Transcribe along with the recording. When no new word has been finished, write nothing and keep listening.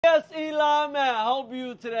Yes, Eli, may I help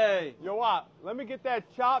you today? Yo, what? Let me get that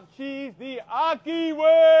chopped cheese the ocky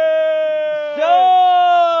way!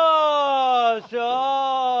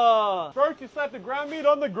 Sure! First, you slap the ground meat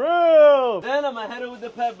on the grill. Then I'm gonna hit it with the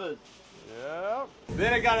peppers. Yep.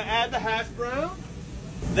 Then I gotta add the hash brown.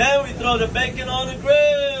 Then we throw the bacon on the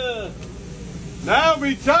grill. Now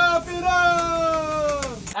we chop it up!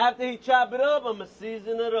 After he chop it up, I'm gonna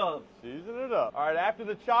season it up. Season it up. All right, after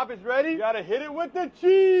the chop is ready, you gotta hit it with the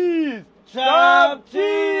cheese! Chopped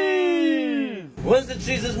cheese! Once the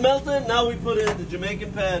cheese is melted, now we put in the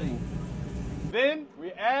Jamaican patty. Then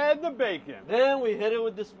we add the bacon. Then we hit it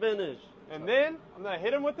with the spinach. And then I'm gonna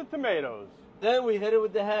hit them with the tomatoes. Then we hit it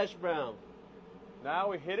with the hash brown. Now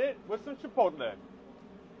we hit it with some chipotle.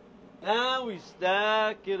 Now we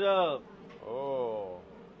stack it up. Oh.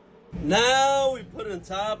 Now we put it on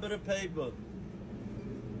top of the paper.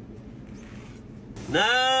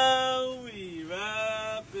 Now we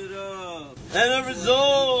wrap it up. And the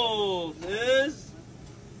result is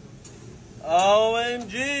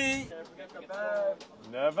OMG.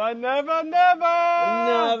 Never, never, never!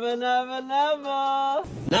 Never, never, never.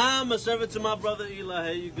 Now I'm gonna serve it to my brother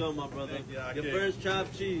Eli. Here you go, my brother. Thank you, Your first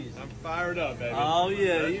chopped cheese. I'm fired up, baby. Oh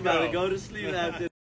yeah, Let's you better go go to sleep after